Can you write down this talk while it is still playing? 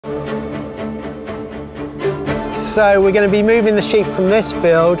So we're going to be moving the sheep from this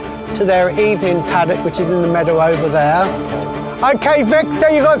field to their evening paddock, which is in the meadow over there. Okay, Victor,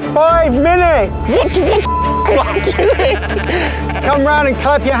 you've got 5 minutes. What doing? Come round and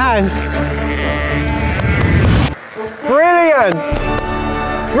clap your hands. Brilliant!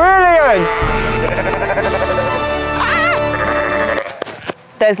 Brilliant!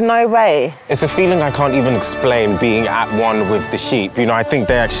 There's no way. It's a feeling I can't even explain, being at one with the sheep. You know, I think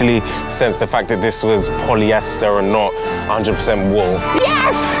they actually sensed the fact that this was polyester and not 100% wool.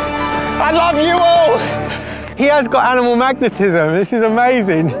 Yes! I love you all! He has got animal magnetism. This is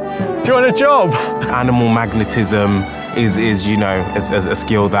amazing. Do you want a job? Animal magnetism is you know, is a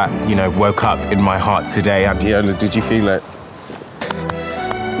skill that, you know, woke up in my heart today. Adeola, did you feel it?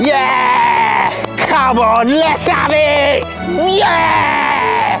 Yeah! Come on, let's have it! Yeah!